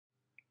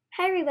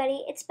Hi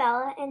everybody, it's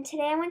Bella, and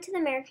today I went to the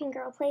American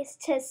Girl place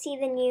to see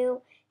the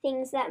new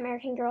things that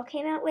American Girl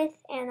came out with,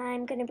 and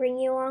I'm going to bring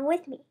you along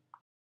with me.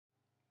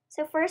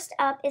 So first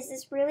up is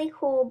this really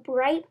cool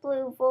bright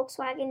blue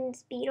Volkswagen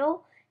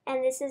Beetle,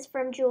 and this is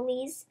from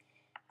Julie's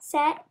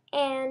set,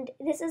 and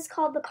this is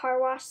called the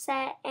car wash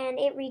set, and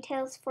it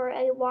retails for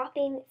a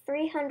whopping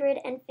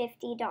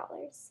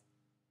 $350.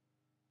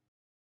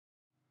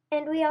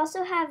 And we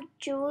also have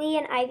Julie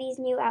and Ivy's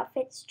new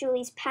outfits,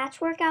 Julie's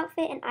patchwork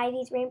outfit and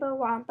Ivy's rainbow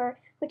romper,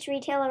 which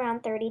retail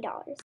around $30.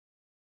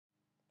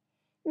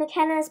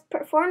 McKenna's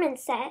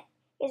performance set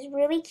is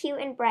really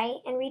cute and bright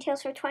and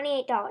retails for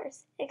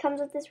 $28. It comes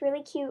with this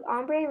really cute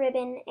ombre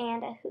ribbon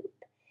and a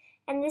hoop.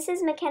 And this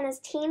is McKenna's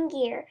team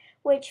gear,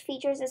 which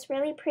features this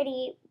really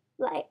pretty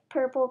light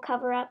purple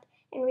cover-up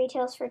and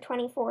retails for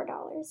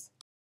 $24.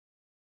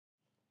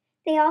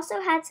 They also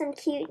had some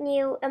cute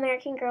new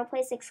American Girl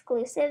Place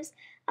exclusives.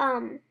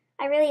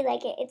 I really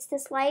like it. It's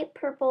this light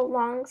purple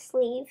long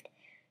sleeved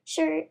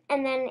shirt,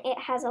 and then it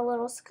has a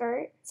little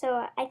skirt,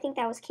 so I think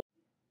that was cute.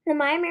 The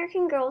My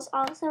American Girls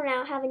also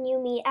now have a new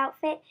meet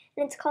outfit,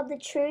 and it's called the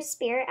True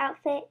Spirit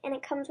outfit, and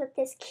it comes with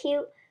this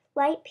cute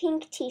light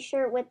pink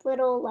t-shirt with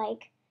little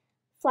like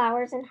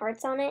flowers and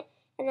hearts on it,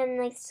 and then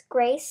this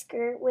gray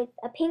skirt with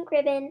a pink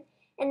ribbon,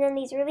 and then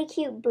these really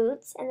cute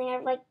boots, and they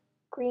have like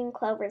green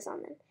clovers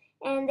on them.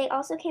 And they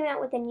also came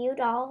out with a new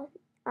doll,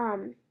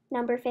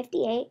 number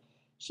 58.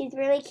 She's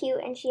really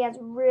cute and she has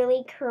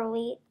really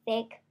curly,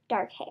 thick,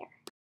 dark hair.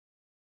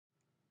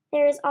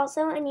 There is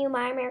also a new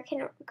My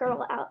American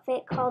Girl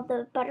outfit called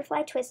the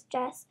Butterfly Twist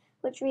Dress,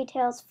 which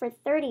retails for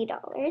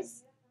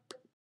 $30.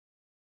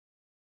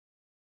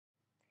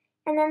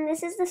 And then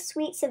this is the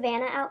Sweet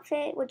Savannah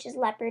outfit, which is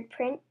leopard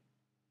print.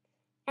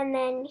 And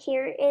then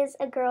here is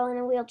a girl in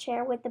a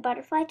wheelchair with the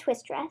Butterfly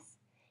Twist Dress.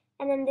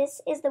 And then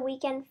this is the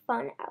Weekend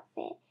Fun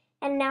outfit.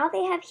 And now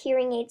they have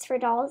hearing aids for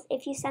dolls.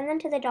 If you send them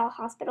to the doll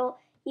hospital,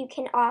 you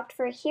can opt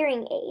for a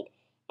hearing aid.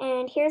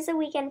 And here's the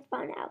Weekend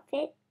Fun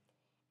outfit.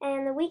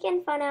 And the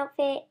Weekend Fun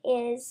outfit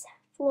is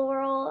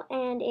floral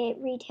and it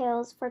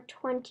retails for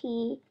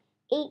 $28.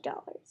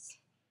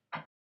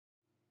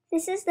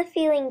 This is the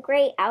Feeling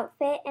Great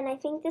outfit, and I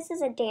think this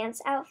is a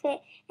dance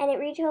outfit, and it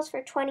retails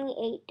for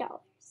 $28.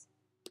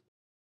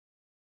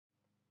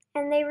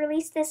 And they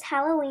released this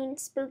Halloween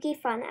Spooky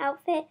Fun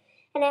outfit,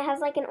 and it has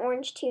like an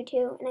orange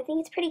tutu, and I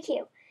think it's pretty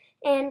cute.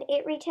 And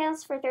it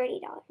retails for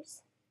 $30.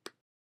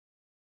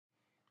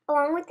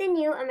 Along with the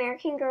new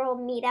American Girl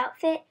meet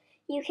outfit,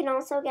 you can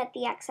also get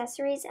the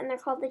accessories, and they're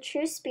called the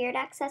True Spirit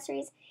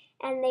accessories,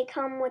 and they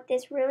come with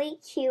this really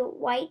cute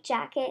white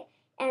jacket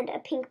and a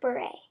pink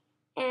beret,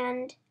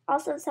 and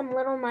also some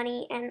little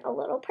money and a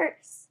little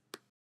purse.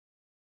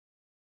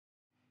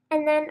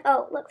 And then,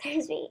 oh, look,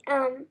 there's me.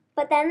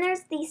 But then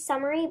there's the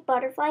Summery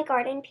Butterfly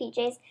Garden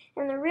PJs,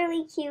 and they're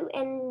really cute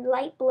and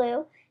light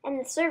blue, and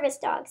the Service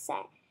Dog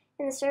set.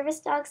 And the Service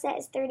Dog set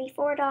is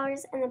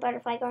 $34, and the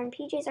Butterfly Garden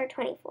PJs are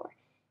 $24.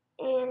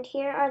 And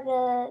here are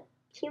the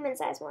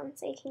human-sized ones,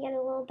 so you can get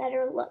a little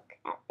better look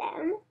at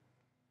them.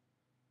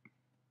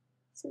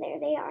 So there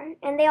they are.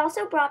 And they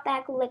also brought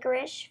back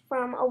Licorice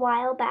from a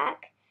while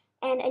back,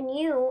 and a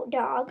new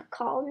dog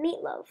called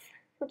Meatloaf,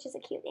 which is a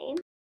cute name.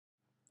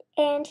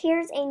 And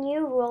here's a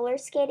new roller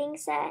skating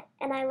set,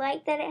 and I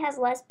like that it has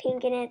less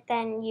pink in it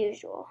than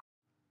usual.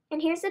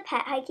 And here's the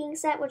pet hiking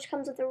set, which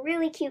comes with a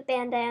really cute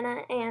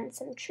bandana and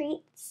some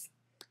treats.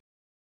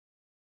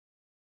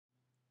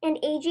 And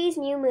AG's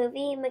new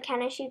movie,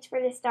 McKenna Shoots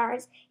for the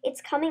Stars,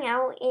 it's coming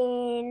out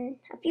in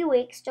a few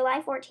weeks, July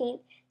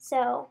 14th,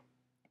 so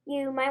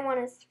you might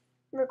want to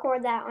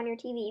record that on your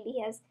TV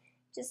because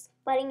just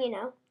letting you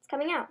know, it's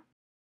coming out.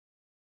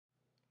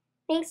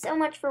 Thanks so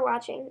much for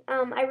watching.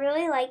 I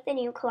really like the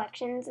new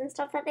collections and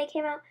stuff that they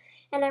came out,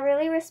 and I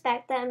really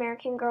respect that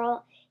American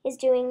Girl is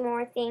doing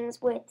more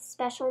things with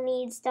special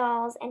needs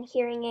dolls and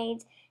hearing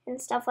aids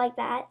and stuff like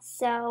that.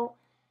 So,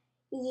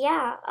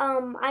 yeah,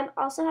 I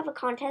also have a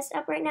contest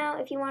up right now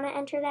if you want to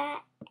enter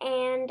that,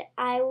 and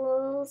I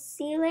will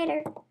see you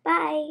later.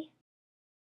 Bye!